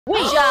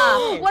Wait,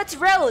 what's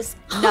rose?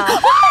 No.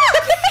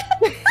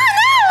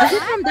 Is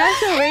it from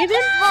Dance and Raven?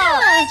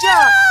 What's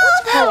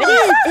rose?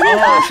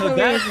 Oh, so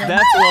that's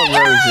what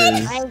rose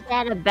is. Why is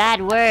that a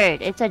bad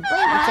word? It's a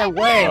word.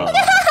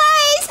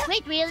 Guys!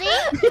 Wait, really?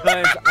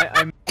 Guys,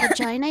 I'm.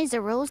 Vagina is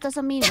a rose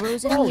doesn't mean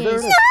Rosemi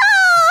is.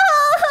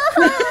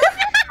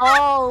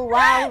 Oh,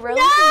 wow,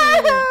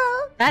 Rosemi.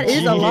 No! That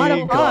is a lot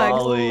of bugs.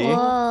 Golly.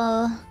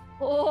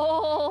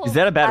 Oh. Is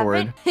that a bad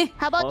word?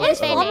 How about Where's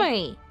pene?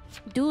 Flummery?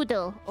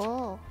 Doodle.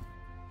 Oh.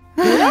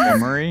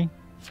 Memory?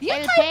 You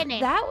El type pene.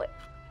 that way?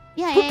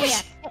 Yeah.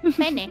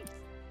 Pene.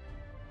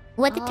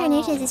 What the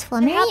carnation is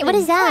flummery? happened? What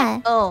is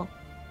that? Oh,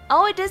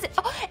 it doesn't.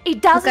 Oh,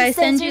 it doesn't Okay, I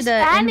send censor you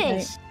the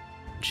Spanish. invite.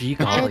 Gee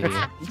golly.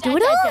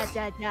 Doodle?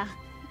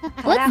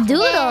 What's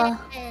doodle?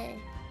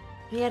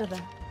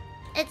 Mierda.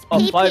 It's Oh,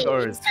 pee-pee. 5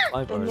 hours.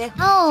 5 hours.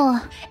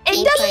 Oh.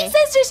 It doesn't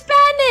censor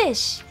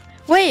Spanish.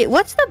 Wait,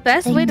 what's the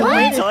best way to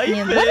play this Type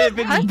game? it What does if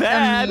it's custom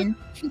bad. mean?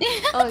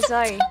 Oh,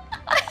 sorry.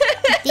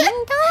 Ding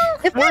dong?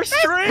 If We're it says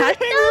streaming.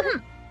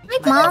 custom,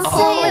 Mom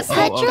Oh, said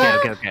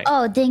Petra? okay.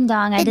 Oh, ding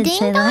dong! I The did ding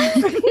say dong? that.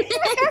 Wait,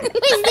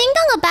 is ding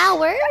dong a bad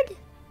word?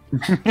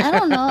 I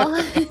don't know.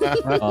 I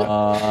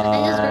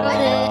just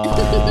wrote it.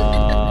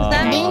 does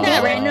that mean that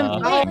Ding random?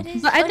 dong. Oh, What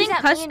is- but I what does think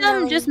that mean, custom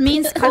Millie? just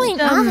means What's going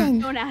custom. on?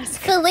 Don't ask.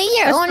 Fillet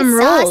your own Custom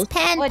rules.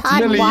 saucepan What- pot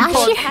Millie, you can't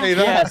washer? say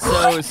Yeah,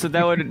 that. so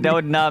that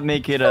would not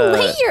make it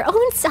Fillet a. your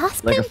own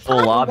saucepan like a full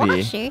pot lobby.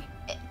 washer?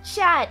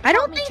 Chat. I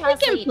don't help me think we can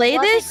translate. play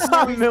What this. is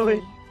Oh, Millie Millie.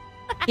 saying?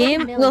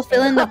 Game Millie will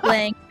fill in the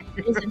saying? blank.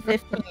 It is in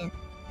 15.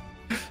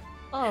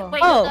 Oh.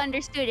 Wait, Oh. you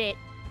understood it.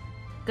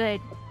 Good.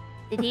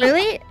 Did he?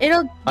 Really?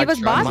 It'll I give us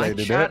bots? translated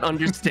My it. chat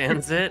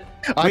understands it.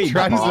 I Wait,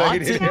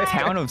 translated bots? it.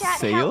 Town of Chat, help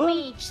Salem?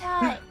 me.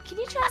 Chat. Can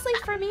you translate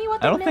for me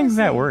what I don't think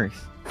that works.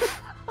 works.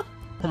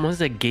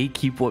 Almost a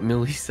gatekeep what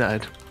Millie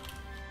said.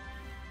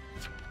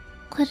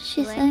 What is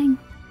she What? saying?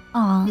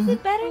 Aw. Is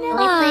it better now?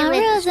 Aw, with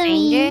a Rosemi.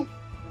 stranger?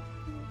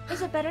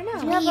 Is it better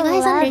now? You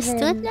guys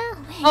understood now?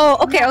 Oh,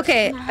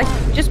 okay.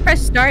 Just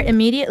press start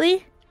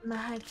immediately.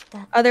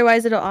 Mahagda.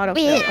 Otherwise, it'll autofill.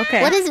 Wait,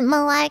 Okay. what is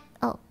Malak?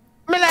 Oh.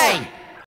 Millie!